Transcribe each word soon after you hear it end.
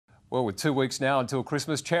Well, with 2 weeks now until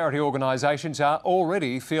Christmas, charity organisations are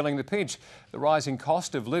already feeling the pinch. The rising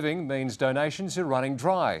cost of living means donations are running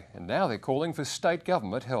dry, and now they're calling for state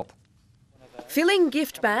government help. Filling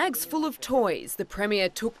gift bags full of toys, the Premier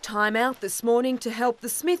took time out this morning to help the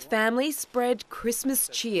Smith family spread Christmas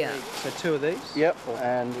cheer. So 2 of these? Yep,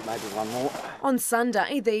 and maybe one more. On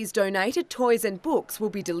Sunday, these donated toys and books will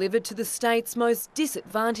be delivered to the state's most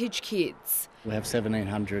disadvantaged kids. We have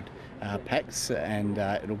 1,700 packs and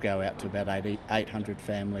it'll go out to about 800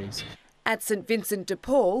 families. At St Vincent de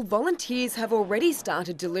Paul, volunteers have already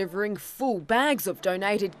started delivering full bags of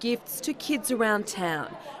donated gifts to kids around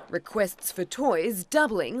town. Requests for toys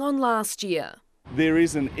doubling on last year. There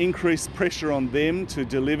is an increased pressure on them to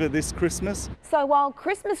deliver this Christmas. So while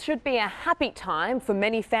Christmas should be a happy time, for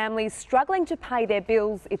many families struggling to pay their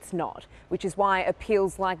bills, it's not, which is why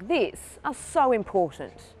appeals like this are so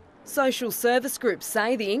important. Social service groups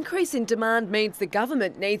say the increase in demand means the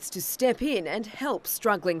government needs to step in and help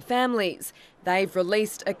struggling families. They've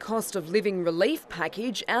released a cost of living relief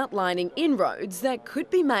package outlining inroads that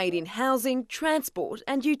could be made in housing, transport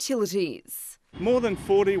and utilities. More than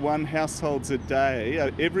 41 households a day,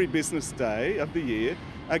 every business day of the year,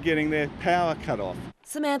 are getting their power cut off.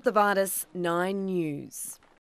 Samantha Vardis, 9 News.